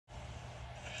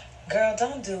Girl,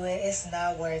 don't do it. It's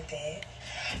not worth it.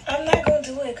 I'm not gonna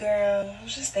do it, girl. I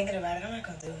was just thinking about it. I'm not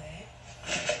gonna do it.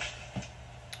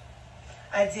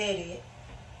 I did it.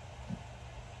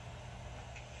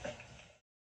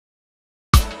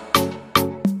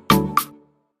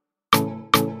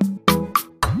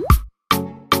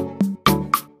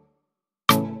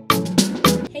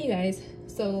 Hey you guys,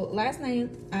 so last night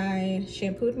I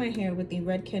shampooed my hair with the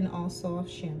Redken All Soft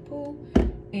shampoo,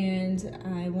 and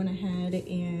I went ahead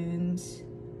and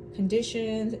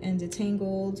conditioned and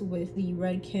detangled with the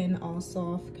Redken All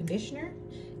Soft conditioner.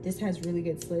 This has really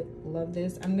good slip. Love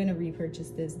this. I'm gonna repurchase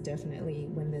this definitely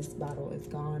when this bottle is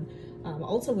gone.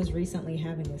 Ulta was recently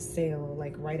having a sale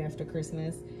like right after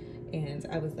Christmas, and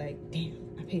I was like, damn,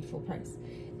 I paid full price.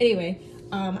 Anyway,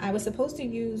 I was supposed to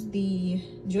use the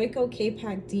Joico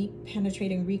K-Pack Deep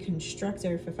Penetrating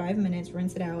Reconstructor for 5 minutes,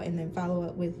 rinse it out, and then follow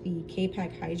up with the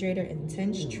K-Pack Hydrator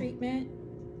Intense treatment.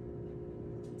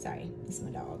 Sorry, this is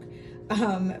my dog.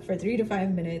 For 3 to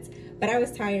 5 minutes, but I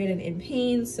was tired and in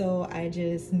pain, so I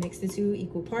just mixed the two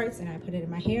equal parts and I put it in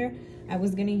my hair. I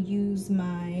was gonna use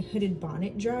my hooded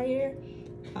bonnet dryer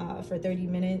for 30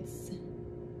 minutes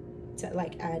to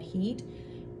like add heat,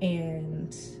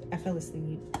 and I fell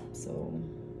asleep. So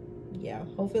yeah,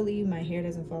 hopefully my hair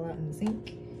doesn't fall out in the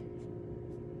sink.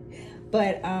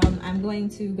 But I'm going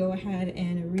to go ahead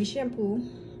and re-shampoo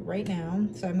right now.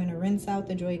 So I'm gonna rinse out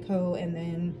the Joico and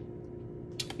then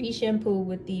re-shampoo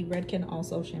with the Redken All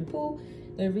Soft shampoo.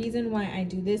 The reason why I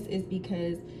do this is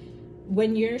because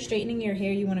when you're straightening your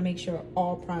hair, you want to make sure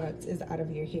all products is out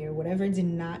of your hair. Whatever did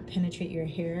not penetrate your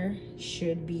hair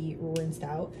should be rinsed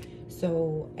out.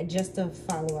 So just to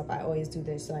follow up, I always do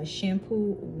this. So I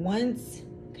shampoo once,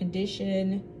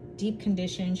 condition, deep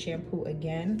condition, shampoo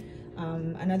again.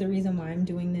 Another reason why I'm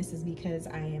doing this is because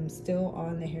I am still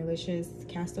on the Hairlicious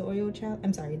Castor Oil challenge.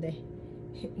 I'm sorry,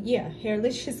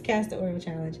 Hairlicious Castor Oil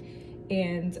challenge.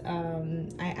 And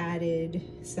I added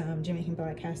some Jamaican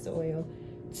Black castor oil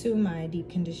to my deep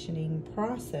conditioning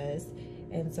process,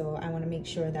 and so I want to make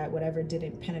sure that whatever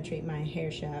didn't penetrate my hair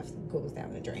shaft goes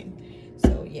down the drain.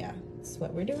 So yeah, that's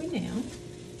what we're doing now.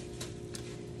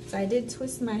 So I did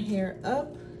twist my hair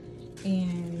up,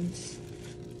 and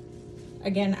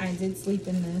again, I did sleep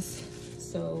in this,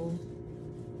 so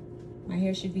my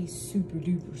hair should be super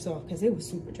duper soft because it was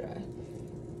super dry.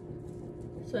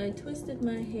 So I twisted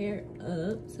my hair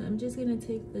up, so I'm just gonna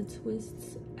take the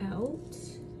twists out.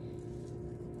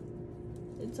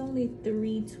 It's only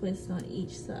 3 twists on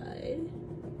each side.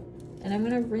 And I'm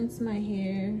gonna rinse my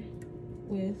hair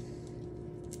with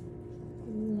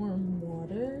warm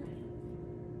water.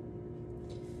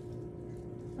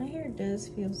 My hair does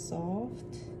feel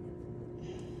soft.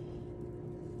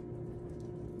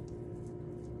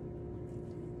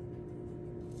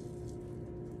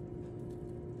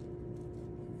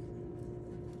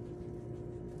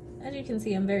 As you can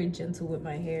see, I'm very gentle with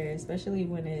my hair, especially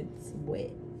when it's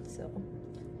wet,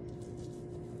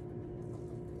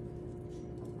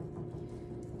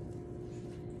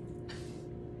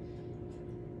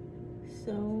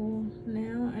 So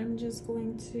now I'm just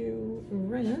going to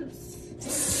rinse.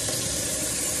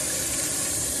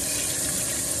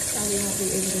 Probably won't be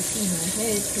able to see my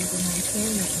head because of my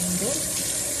camera angle.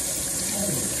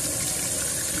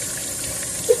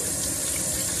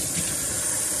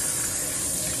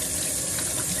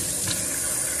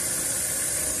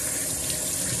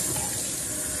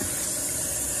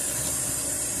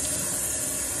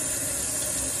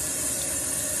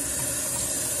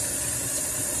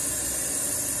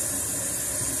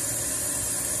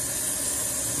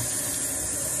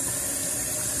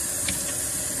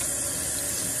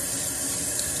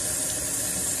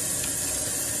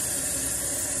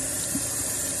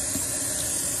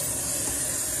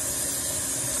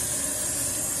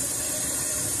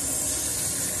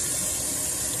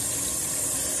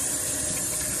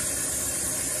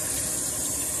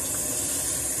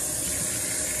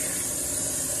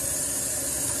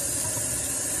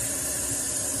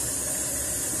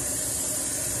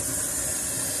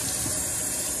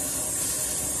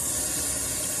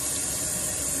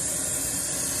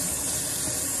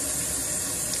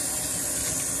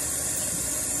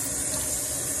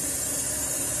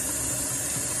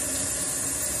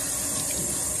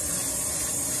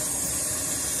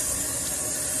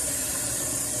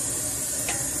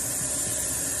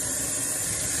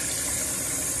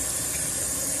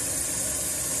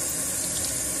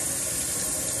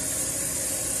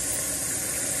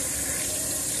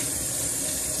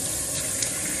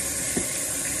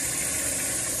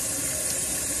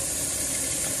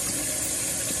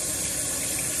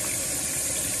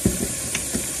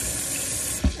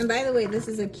 And by the way, this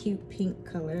is a cute pink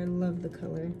color. I love the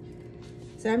color.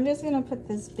 So I'm just gonna put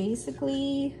this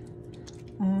basically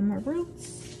on my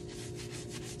roots.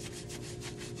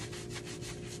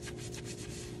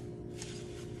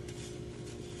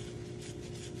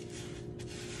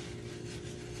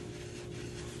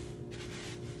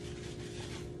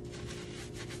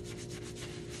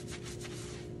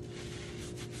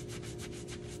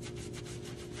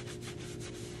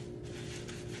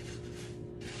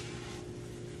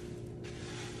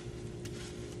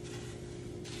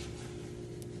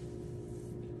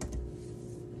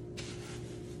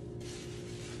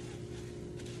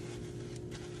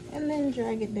 And then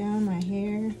drag it down my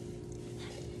hair.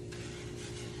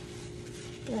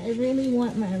 But I really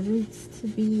want my roots to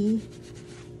be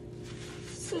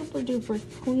super duper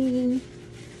clean.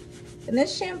 And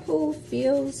this shampoo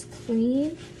feels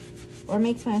clean, or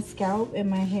makes my scalp and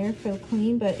my hair feel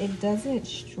clean, but it doesn't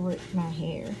strip my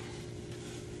hair.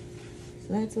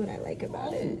 So that's what I like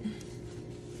about it.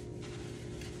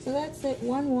 So that's it.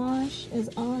 One wash is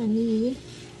all I need.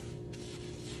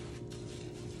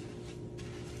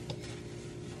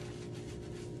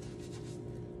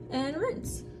 And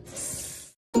rinse.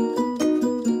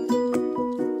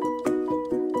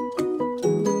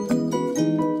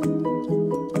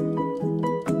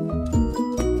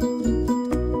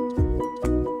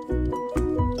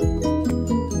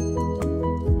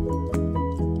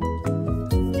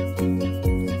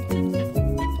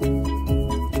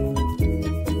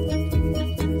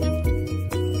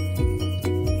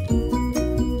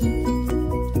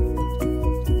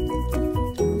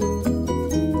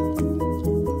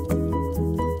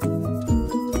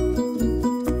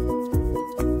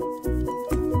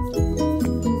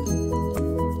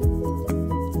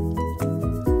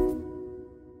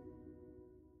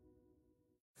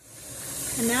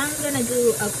 And now I'm gonna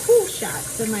do a cool shot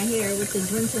to my hair, which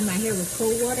is rinsing my hair with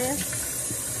cold water.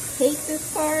 Hate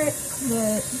this part,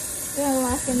 but still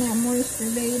locking that moisture,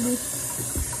 baby.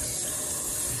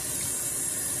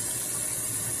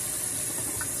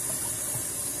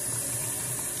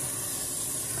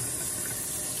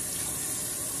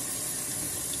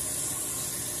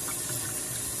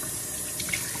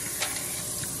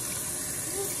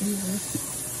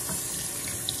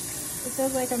 It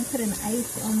feels like I'm putting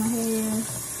ice on my hair.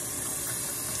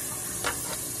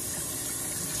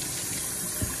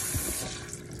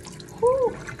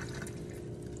 Whew.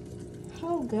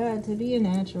 Oh God, to be a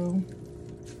natural.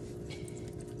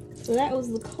 So that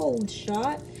was the cold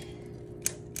shot.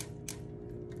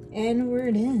 And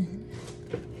we're done.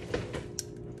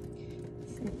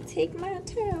 So take my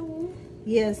towel.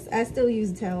 Yes, I still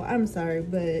use a towel. I'm sorry,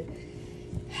 but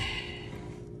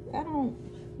I don't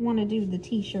want to do the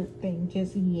t-shirt thing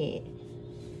just yet.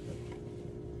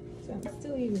 So I'm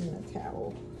still using a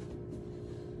towel.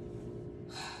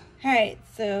 Alright,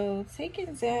 so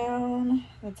taking down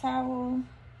the towel.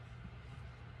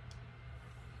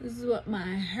 This is what my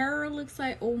hair looks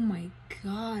like. Oh my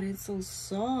God, it's so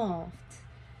soft.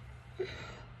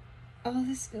 Oh,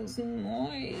 this feels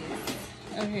moist.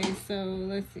 Okay, so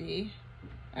let's see.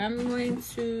 I'm going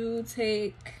to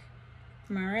take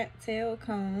my rat tail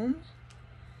comb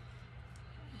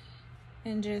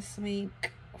and just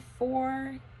make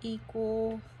 4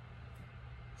 equal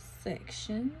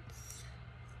sections.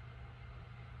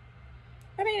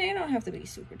 I mean, they don't have to be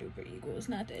super duper equal. It's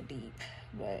not that deep,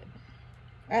 but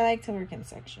I like to work in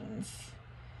sections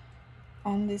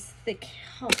on this thick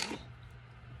haul.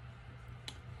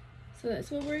 So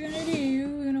that's what we're gonna do.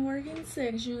 We're gonna work in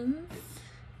sections.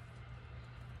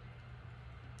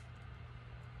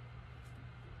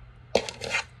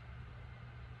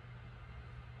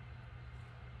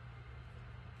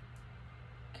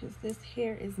 Because this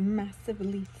hair is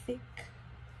massively thick.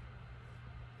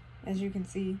 As you can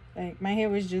see, like my hair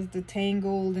was just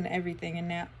detangled and everything, and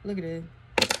now look at it.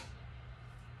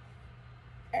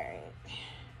 All right.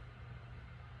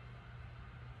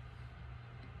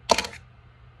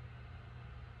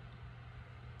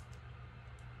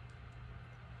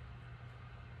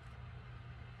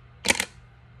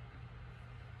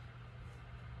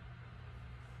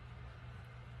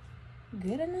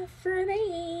 Good enough for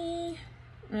me.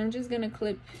 I'm just gonna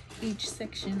clip each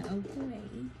section away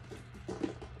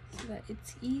so that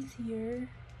it's easier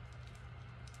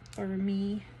for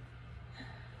me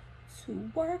to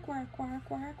work.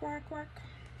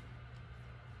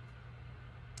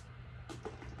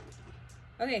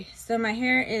 Okay, so my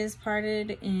hair is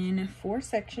parted in 4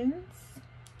 sections.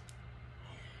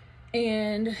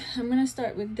 And I'm gonna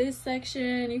start with this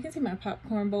section. You can see my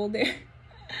popcorn bowl there.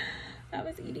 I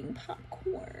was eating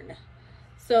popcorn.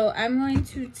 So I'm going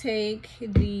to take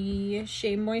the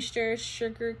Shea Moisture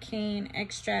Sugar Cane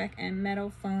Extract and Metal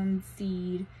Foam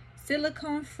Seed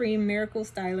Silicone Free Miracle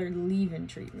Styler Leave-In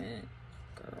Treatment.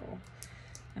 Girl,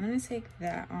 I'm gonna take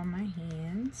that on my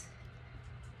hands.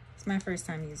 It's my first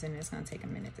time using it. It's gonna take a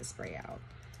minute to spray out.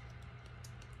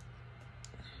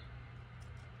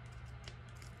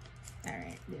 All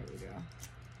right, there we go.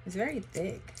 It's very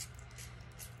thick.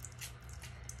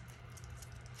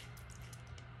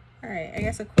 All right, I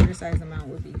guess a quarter size amount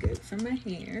would be good for my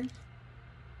hair.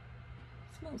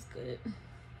 Smells good.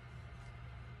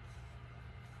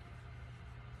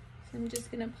 So I'm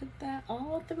just gonna put that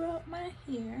all throughout my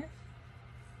hair.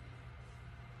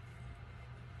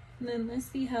 And then let's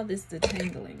see how this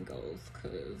detangling goes,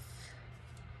 cause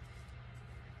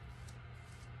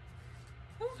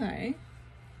okay,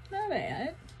 not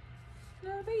bad,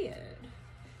 not bad.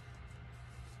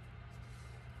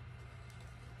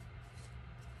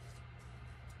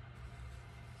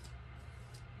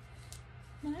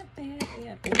 Not bad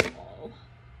at all.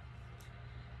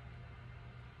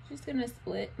 Just gonna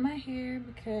split my hair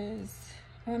because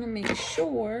I want to make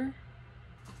sure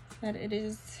that it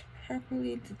is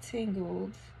properly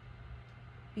detangled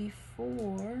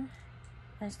before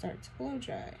I start to blow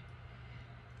dry.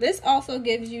 This also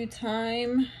gives you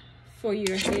time for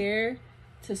your hair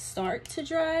to start to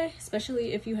dry,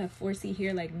 especially if you have 4C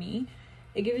hair like me.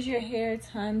 It gives your hair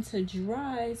time to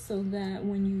dry so that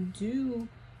when you do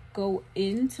go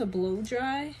into blow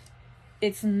dry,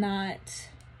 it's not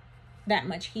that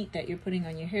much heat that you're putting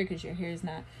on your hair because your hair is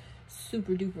not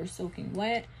super duper soaking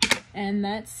wet. And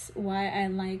that's why I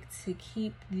like to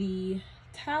keep the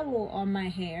towel on my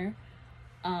hair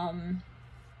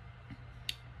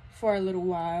for a little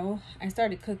while. I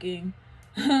started cooking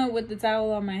with the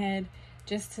towel on my head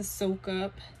just to soak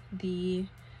up the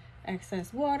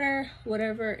excess water.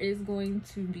 Whatever is going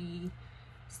to be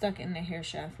stuck in the hair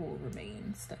shaft will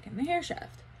remain stuck in the hair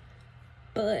shaft.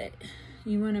 But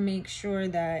you want to make sure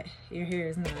that your hair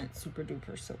is not super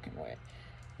duper soaking wet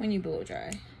when you blow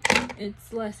dry.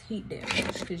 It's less heat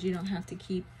damage because you don't have to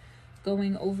keep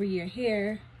going over your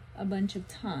hair a bunch of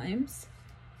times.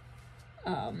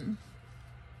 So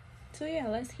yeah,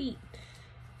 less heat.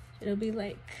 It'll be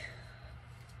like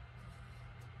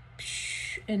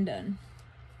and done.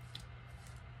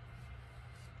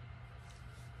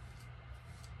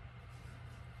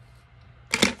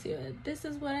 So this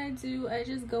is what I do. I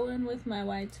just go in with my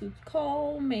wide tooth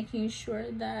comb, making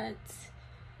sure that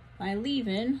my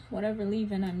leave-in, whatever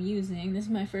leave-in I'm using, this is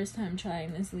my first time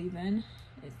trying this leave-in.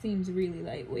 It seems really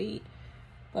lightweight,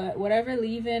 but whatever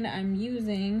leave-in I'm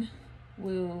using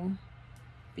will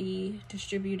be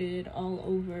distributed all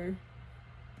over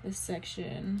the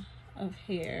section of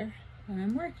hair that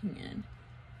I'm working in.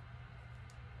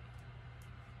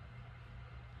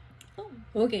 Oh,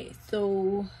 okay,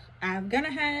 so I've gone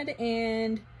ahead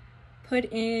and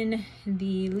put in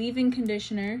the leave-in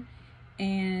conditioner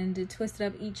and twisted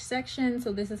up each section.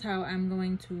 So this is how I'm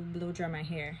going to blow dry my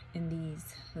hair in these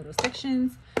little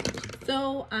sections.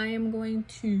 So I am going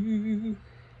to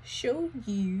show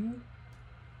you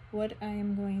what I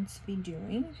am going to be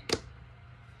doing.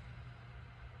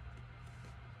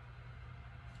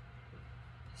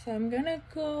 So I'm gonna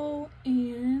go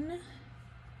in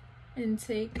and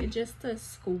take just a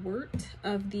squirt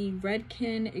of the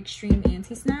Redken Extreme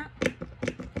Anti-Snap.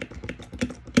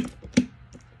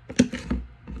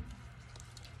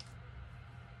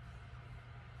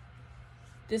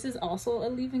 This is also a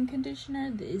leave-in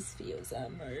conditioner. This feels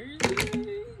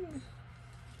amazing.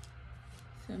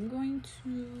 So I'm going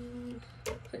to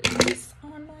put this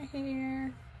on my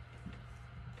hair.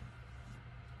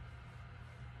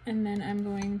 And then I'm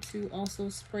going to also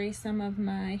spray some of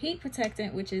my heat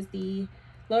protectant, which is the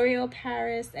L'Oreal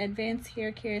Paris Advanced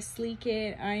Hair Care Sleek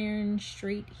It Iron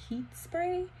Straight Heat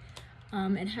Spray.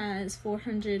 It has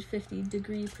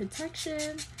 450-degree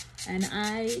protection, and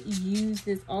I use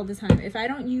this all the time. If I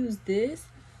don't use this,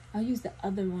 I'll use the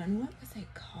other one. What was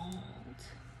it called?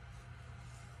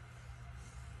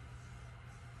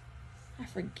 I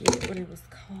forget what it was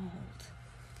called.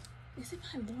 Is it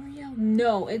by L'Oreal?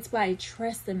 No, it's by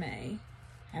Tresemme,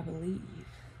 I believe.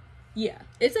 Yeah,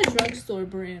 it's a drugstore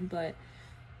brand, but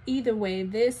either way,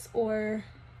 this or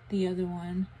the other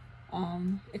one,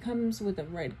 it comes with a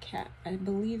red cap. I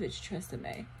believe it's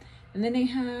Tresemme. And then they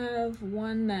have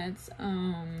one that's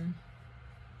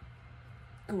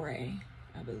gray,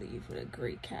 I believe, with a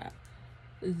gray cap.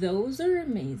 Those are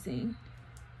amazing.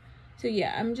 So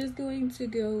yeah, I'm just going to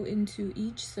go into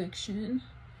each section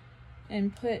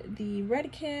and put the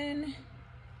Redken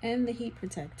and the heat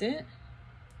protectant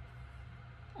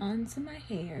onto my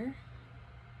hair.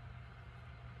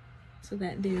 so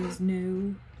that there's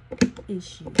no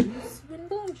issues when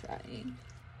blow drying.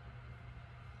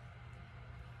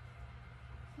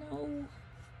 No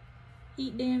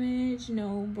heat damage,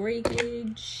 no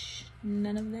breakage,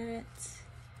 none of that.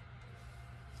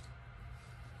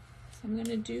 So I'm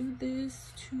gonna do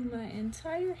this to my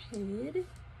entire head.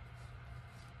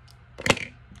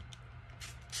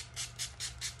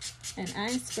 And I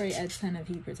spray a ton of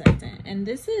heat protectant, and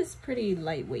this is pretty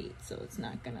lightweight, so it's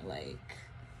not gonna like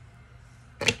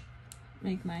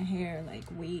make my hair like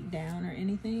weighed down or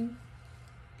anything.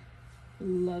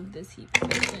 Love this heat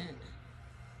protectant.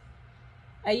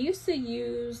 I used to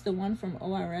use the one from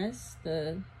ORS,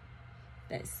 that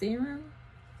serum.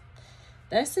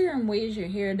 That serum weighs your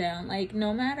hair down. Like,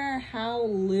 no matter how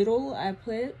little I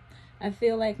put, I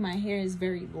feel like my hair is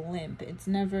very limp. It's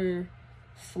never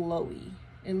flowy.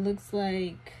 It looks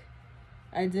like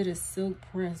I did a silk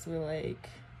press with like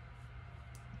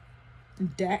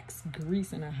Dax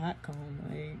grease and a hot comb.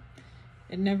 Like,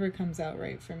 it never comes out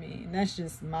right for me. And that's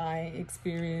just my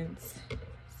experience.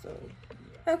 So,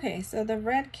 okay, so the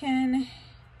Redken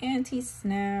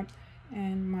anti-snap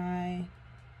and my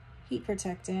heat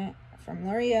protectant from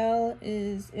L'Oreal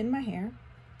is in my hair.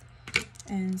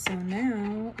 And so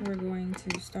now we're going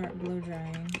to start blow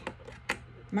drying.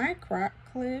 My croc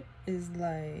clip is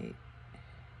like,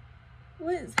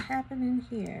 what is happening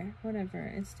here? Whatever,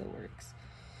 it still works.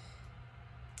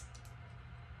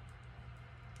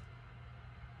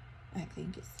 I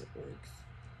think it still works.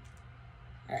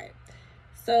 All right,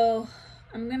 so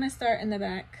I'm gonna start in the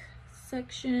back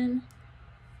section,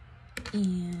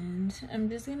 and I'm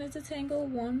just gonna detangle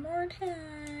one more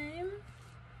time,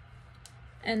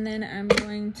 and then I'm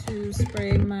going to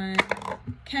spray my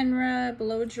Kenra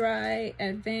Blow Dry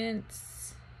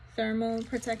Advanced Thermal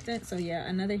Protectant. So yeah,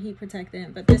 another heat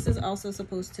protectant, but this is also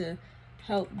supposed to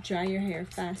help dry your hair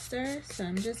faster. So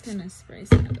I'm just gonna spray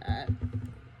some of that.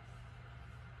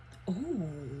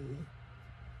 Ooh,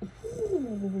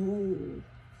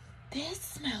 this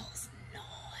smells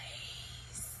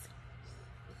nice.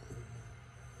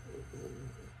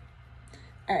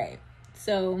 All right,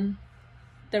 so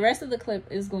the rest of the clip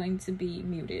is going to be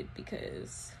muted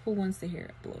because who wants to hear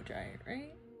a blow dryer,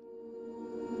 right?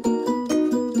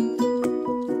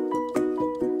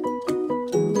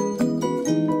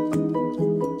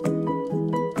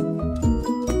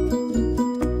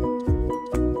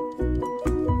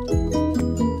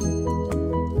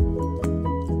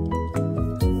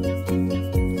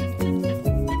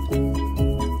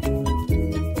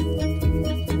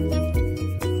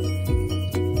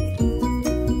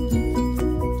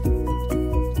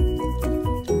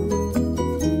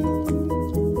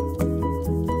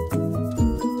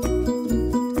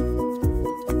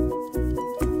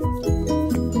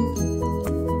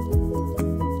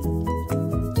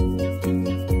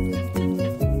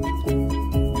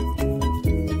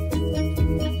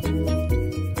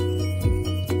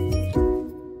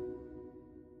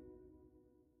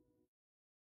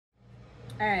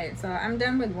 Alright, so I'm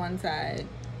done with one side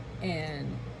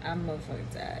and I'm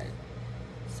motherfucking tired.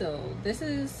 So this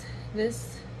is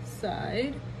this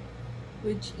side,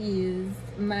 which is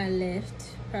my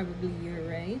left, probably your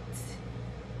right.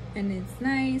 And it's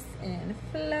nice and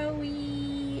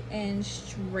flowy and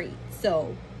straight.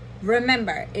 So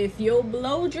remember, if your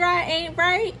blow dry ain't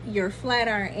right, your flat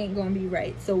iron ain't gonna be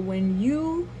right. So when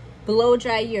you blow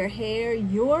dry your hair,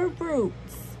 your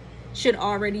roots should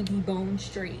already be bone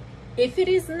straight. If it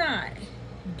is not,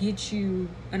 get you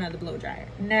another blow dryer.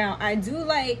 Now, I do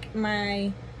like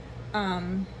my,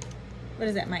 what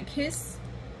is that, my Kiss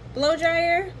blow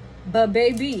dryer. But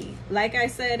baby, like I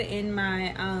said in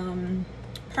my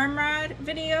perm rod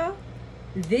video,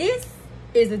 this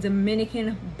is a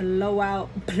Dominican blowout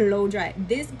blow dryer.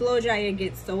 This blow dryer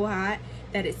gets so hot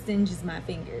that it singes my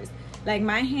fingers. Like,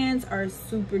 my hands are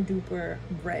super duper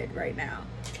red right now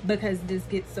because this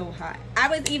gets so hot. I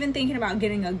was even thinking about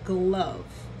getting a glove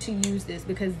to use this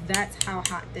because that's how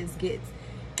hot this gets.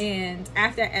 And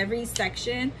after every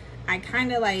section, I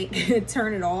kind of like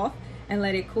turn it off and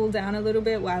let it cool down a little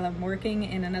bit while I'm working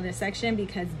in another section,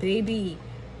 because baby,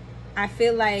 I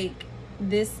feel like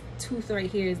this tooth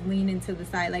right here is leaning to the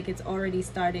side, like it's already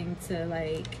starting to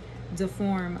like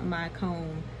deform my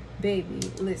comb. Baby,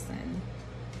 listen,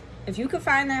 if you could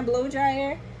find that blow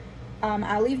dryer,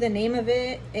 I'll leave the name of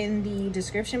it in the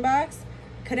description box.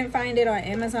 Couldn't find it on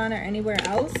Amazon or anywhere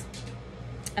else.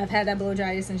 I've had that blow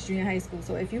dryer since junior high school,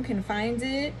 so if you can find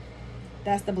it,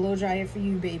 that's the blow dryer for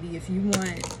you, baby. If you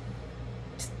want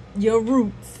your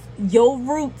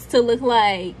roots to look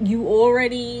like you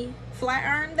already flat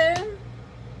ironed them,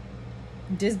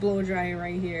 this blow dryer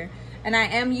right here. And I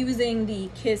am using the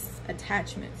Kiss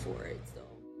attachment for it, so.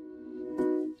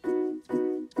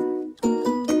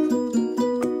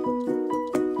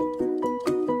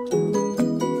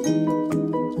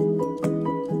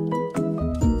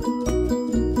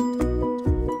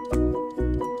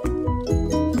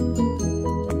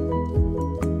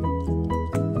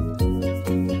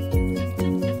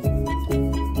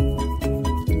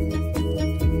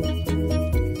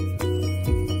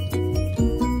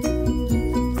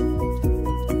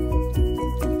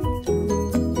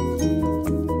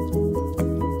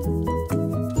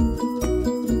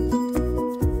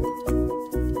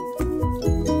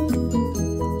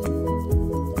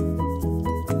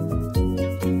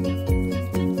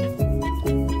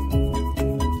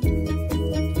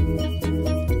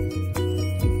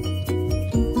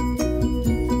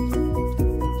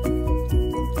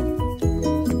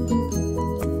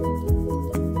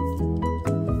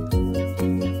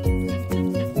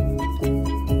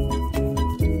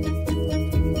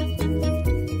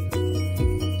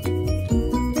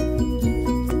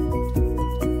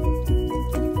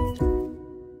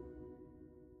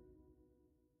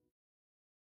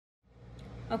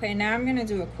 Okay, now I'm gonna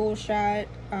do a cool shot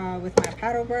with my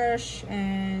paddle brush,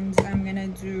 and I'm gonna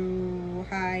do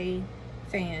high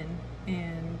fan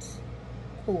and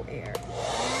cool air.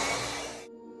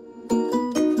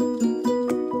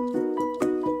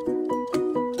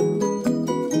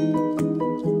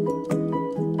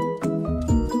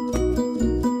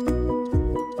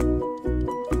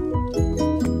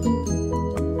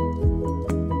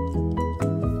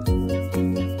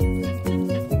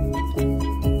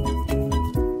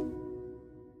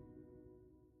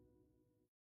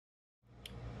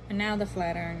 And now the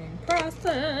flat ironing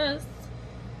process.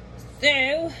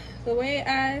 So the way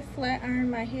I flat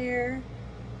iron my hair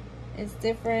is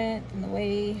different than the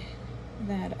way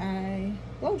that I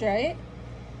blow dry it.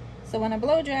 So when I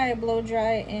blow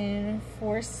dry in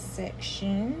 4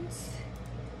 sections.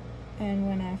 And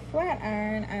when I flat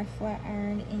iron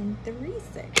in 3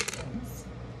 sections.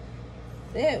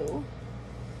 So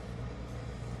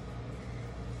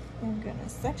I'm gonna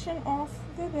section off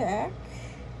the back.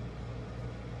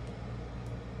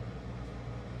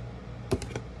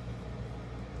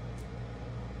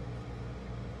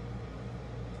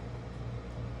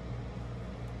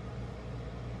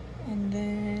 And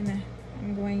then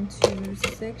I'm going to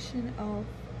section off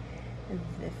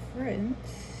the front.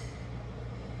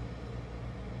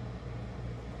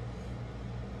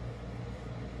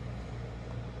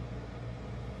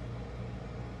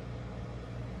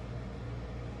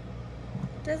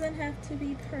 Doesn't have to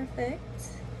be perfect.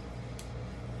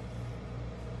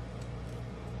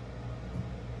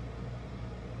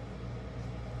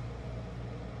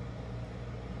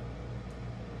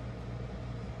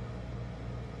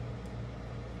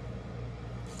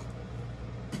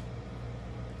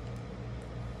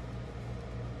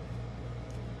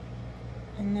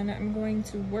 And then I'm going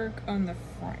to work on the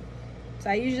front. So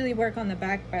I usually work on the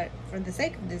back, but for the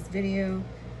sake of this video,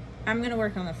 I'm gonna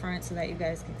work on the front so that you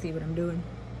guys can see what I'm doing.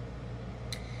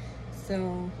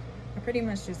 So I pretty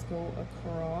much just go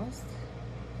across,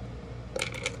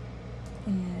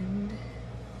 and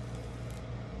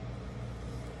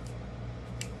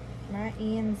my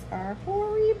ends are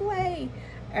horrible. All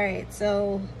right,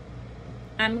 so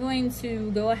I'm going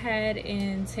to go ahead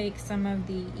and take some of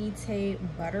the Ite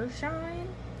Butter Shine.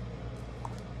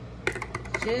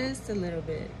 Just a little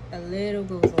bit. A little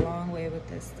goes a long way with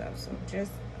this stuff. So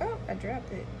just, oh, I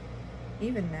dropped it.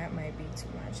 Even that might be too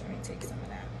much. Let me take some of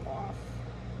that off.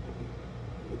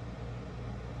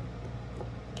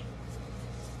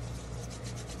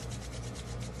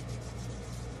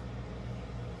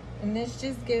 And this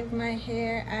just gives my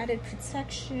hair added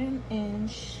protection and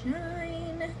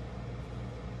shine.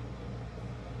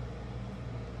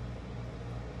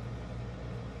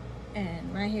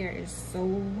 And my hair is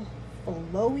so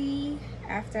flowy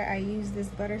after I use this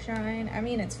butter shine. I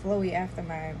mean, it's flowy after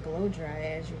my blow dry,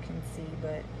 as you can see,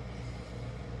 but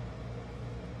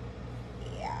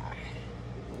yeah,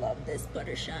 love this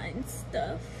butter shine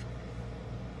stuff.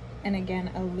 And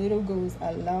again, a little goes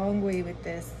a long way with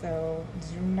this, so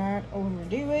do not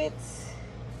overdo it.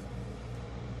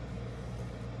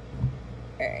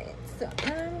 All right, so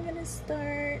I'm gonna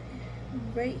start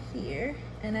right here,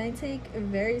 and I take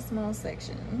very small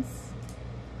sections.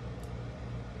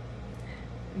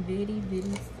 Very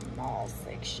small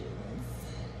sections.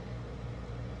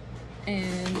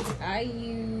 And I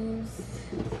use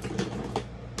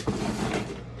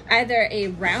either a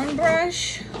round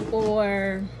brush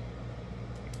or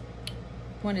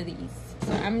one of these.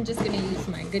 So I'm just gonna use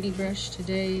my goodie brush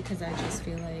today because I just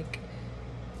feel like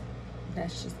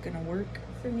that's just gonna work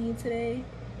for me today.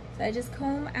 So I just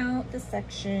comb out the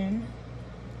section,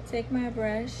 take my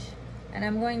brush, and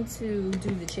I'm going to do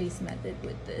the chase method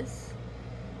with this.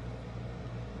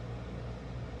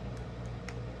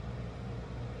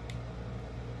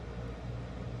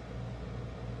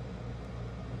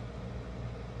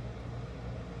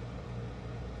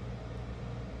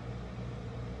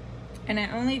 And I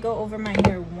only go over my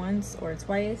hair once or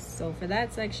twice, so for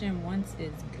that section, once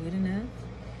is good enough.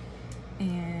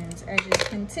 And I just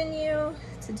continue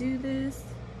to do this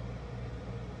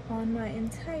on my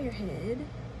entire head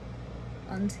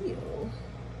until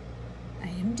I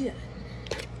am done.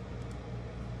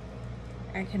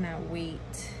 I cannot wait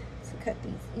to cut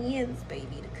these ends,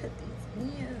 baby, to cut these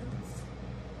ends.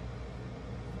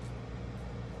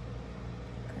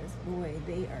 Because boy,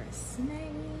 they are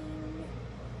snagging.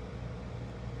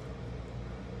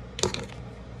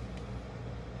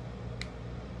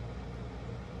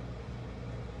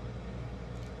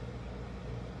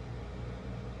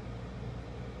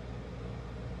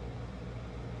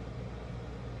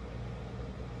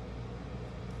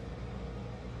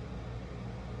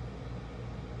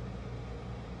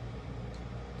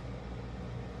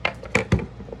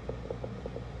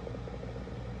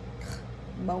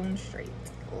 Bone straight,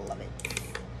 love it.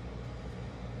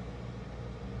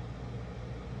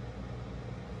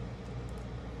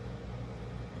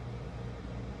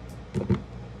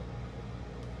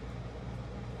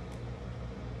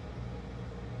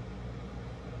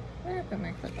 Where did I put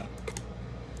my clip on?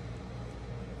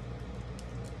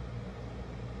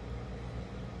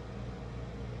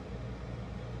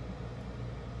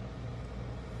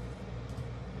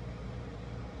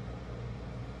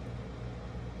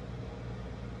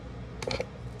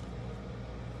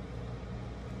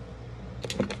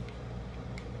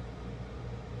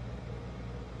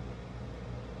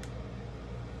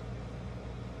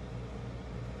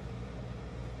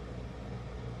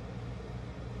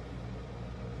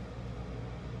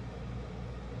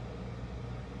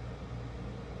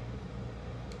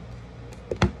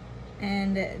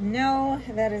 And no,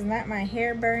 that is not my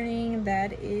hair burning.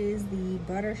 That is the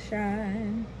butter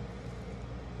shine.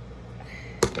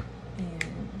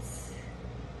 And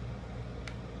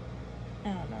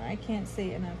I don't know, I can't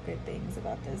say enough good things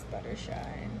about this butter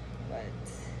shine, but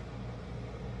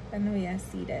I know y'all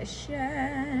see that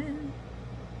shine.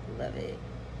 Love it.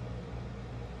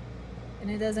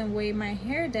 And it doesn't weigh my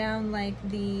hair down like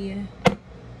the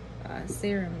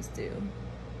serums do.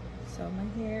 So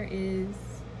my hair is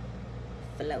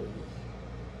flowy.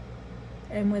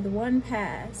 And with one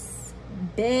pass,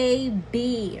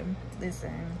 baby,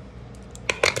 listen,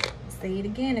 say it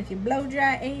again, if your blow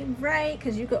dry ain't right,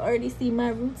 because you can already see my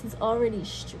roots is already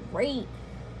straight.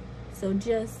 So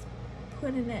just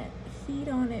putting that heat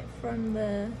on it from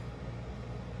the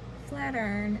flat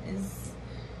iron is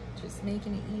just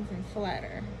making it even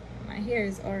flatter. My hair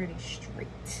is already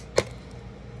straight.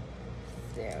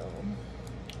 So,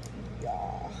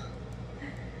 y'all,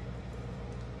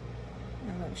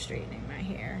 I love straightening my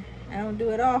hair. I don't do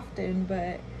it often,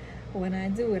 but when I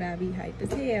do it, I be hype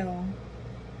as hell.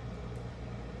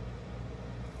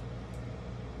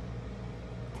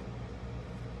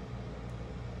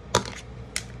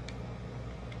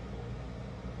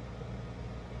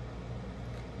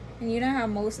 And you know how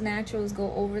most naturals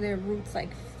go over their roots like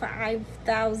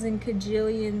 5,000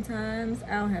 kajillion times?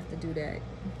 I don't have to do that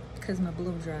because my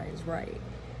blow dry is right.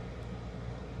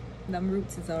 Them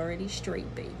roots is already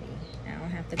straight, baby. I don't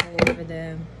have to go over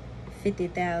them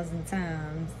 50,000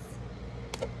 times.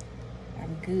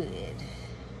 I'm good.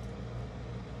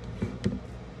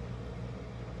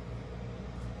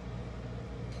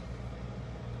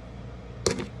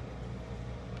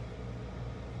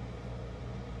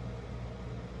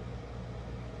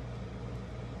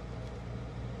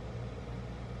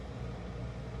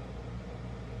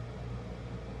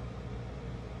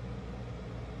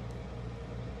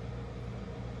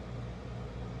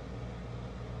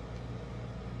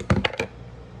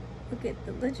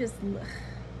 Look at the,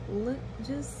 look,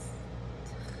 just,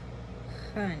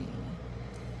 honey.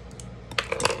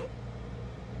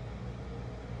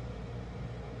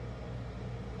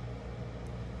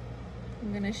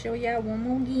 I'm gonna show y'all one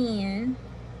more again,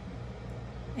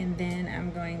 and then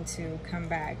I'm going to come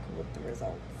back with the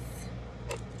results.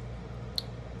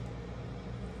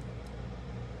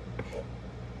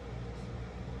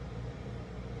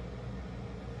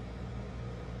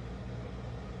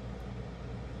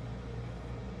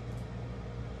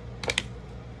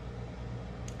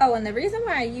 Oh, and the reason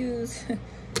why I use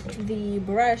the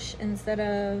brush instead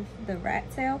of the rat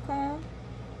tail comb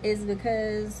is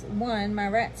because, one, my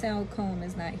rat tail comb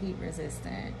is not heat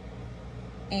resistant.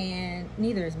 and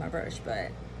neither is my brush.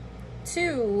 But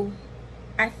 2,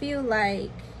 I feel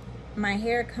like my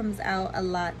hair comes out a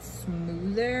lot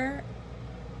smoother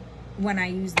when I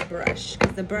use the brush,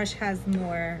 because the brush has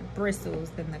more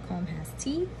bristles than the comb has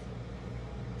teeth.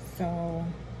 So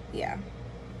yeah,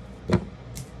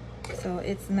 so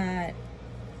it's not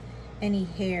any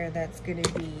hair that's gonna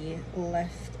be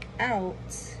left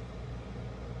out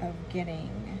of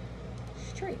getting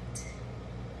straight.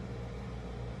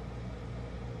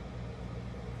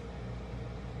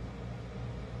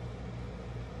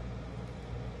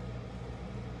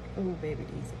 Oh baby,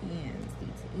 these ends,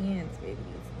 baby,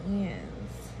 these ends.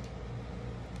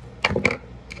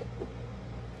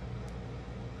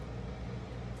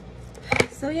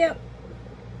 So yep,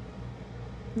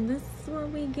 this is what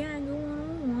we got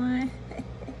going on.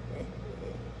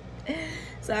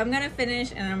 So I'm gonna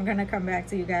finish and I'm gonna come back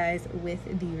to you guys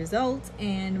with the results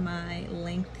and my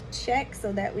length check,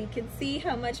 so that we can see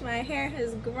how much my hair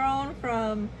has grown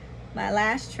from my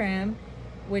last trim,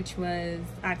 which was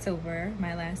October,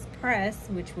 my last press,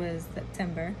 which was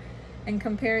September, and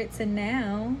compare it to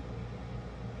now.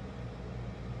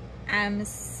 I'm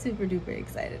super duper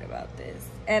excited about this.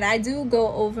 And I do go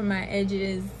over my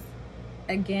edges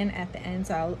again at the end,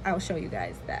 so I'll show you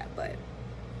guys that. But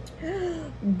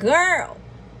girl,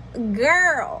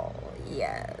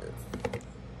 yes.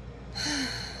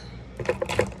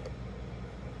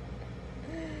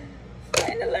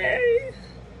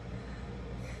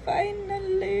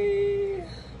 Finally.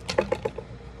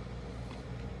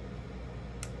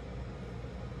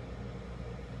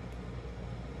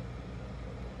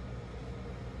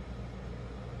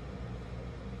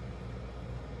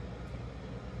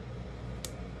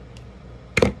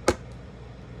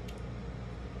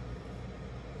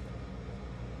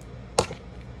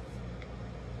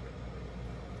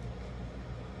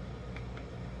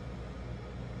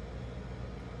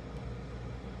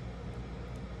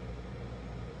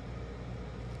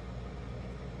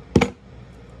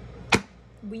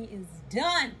 We is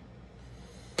done.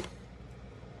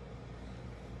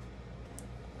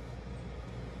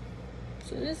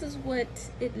 So this is what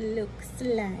it looks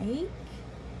like.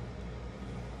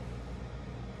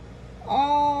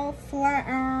 All flat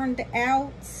ironed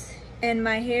out, and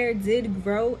my hair did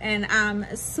grow, and I'm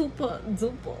super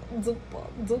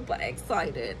duper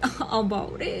excited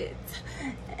about it.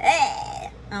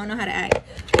 I don't know how to act.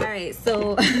 All right,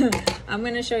 so I'm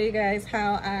gonna show you guys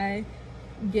how I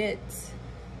get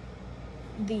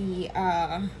the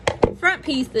front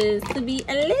pieces to be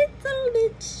a little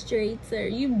bit straighter.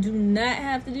 You do not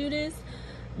have to do this,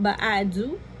 but I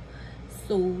do.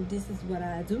 So this is what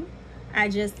I do. I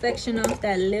just section off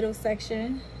that little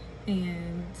section,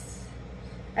 and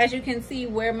as you can see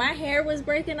where my hair was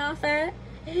breaking off at,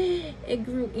 it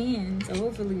grew in. So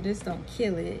hopefully this don't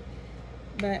kill it.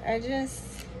 But I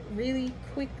just really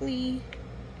quickly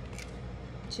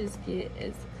just get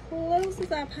as close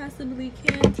as I possibly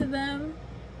can to them.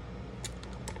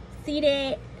 See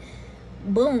that?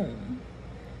 Boom.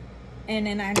 And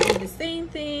then I do the same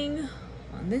thing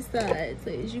on this side.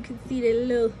 So as you can see,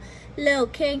 the little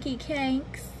kinky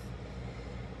kinks.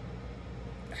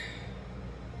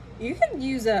 You could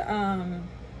use a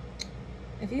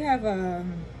if you have a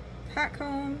hot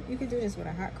comb, you could do this with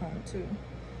a hot comb too.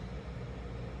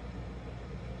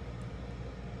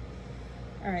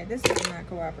 All right, this is not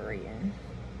cooperating.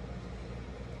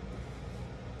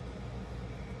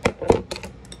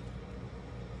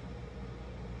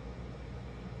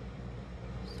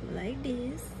 So like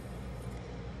this.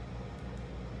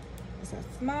 It's a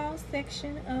small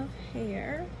section of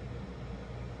hair.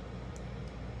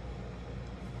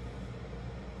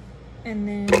 And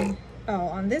then, oh,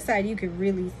 on this side, you could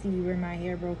really see where my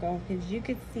hair broke off, because you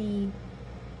could see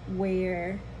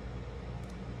where,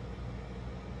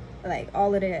 like,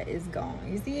 all of that is gone.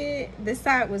 You see it? This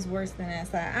side was worse than that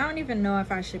side. I don't even know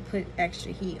if I should put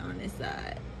extra heat on this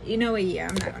side. You know what? Yeah,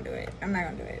 I'm not gonna do it. I'm not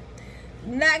gonna do it.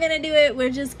 Not gonna do it. We're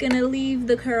just gonna leave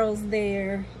the curls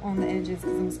there on the edges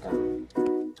because I'm scared.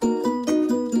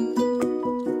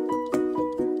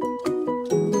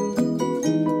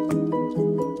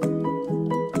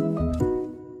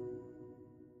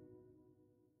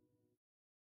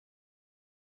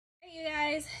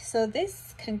 So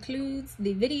this concludes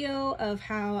the video of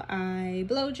how I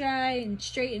blow dry and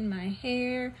straighten my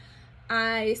hair.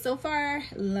 I so far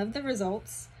love the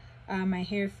results. My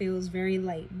hair feels very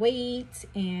lightweight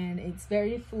and it's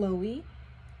very flowy.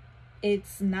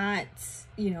 It's not,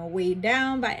 you know, weighed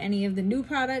down by any of the new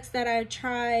products that I've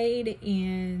tried.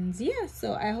 And yeah,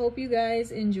 so I hope you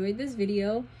guys enjoyed this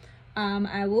video.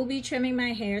 I will be trimming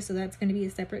my hair, so that's going to be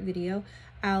a separate video.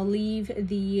 I'll leave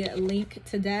the link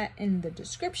to that in the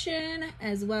description,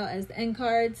 as well as the end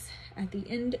cards at the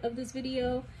end of this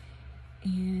video.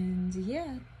 And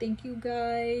yeah, thank you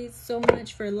guys so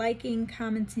much for liking,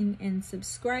 commenting, and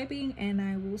subscribing, and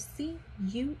I will see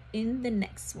you in the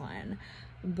next one.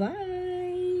 Bye.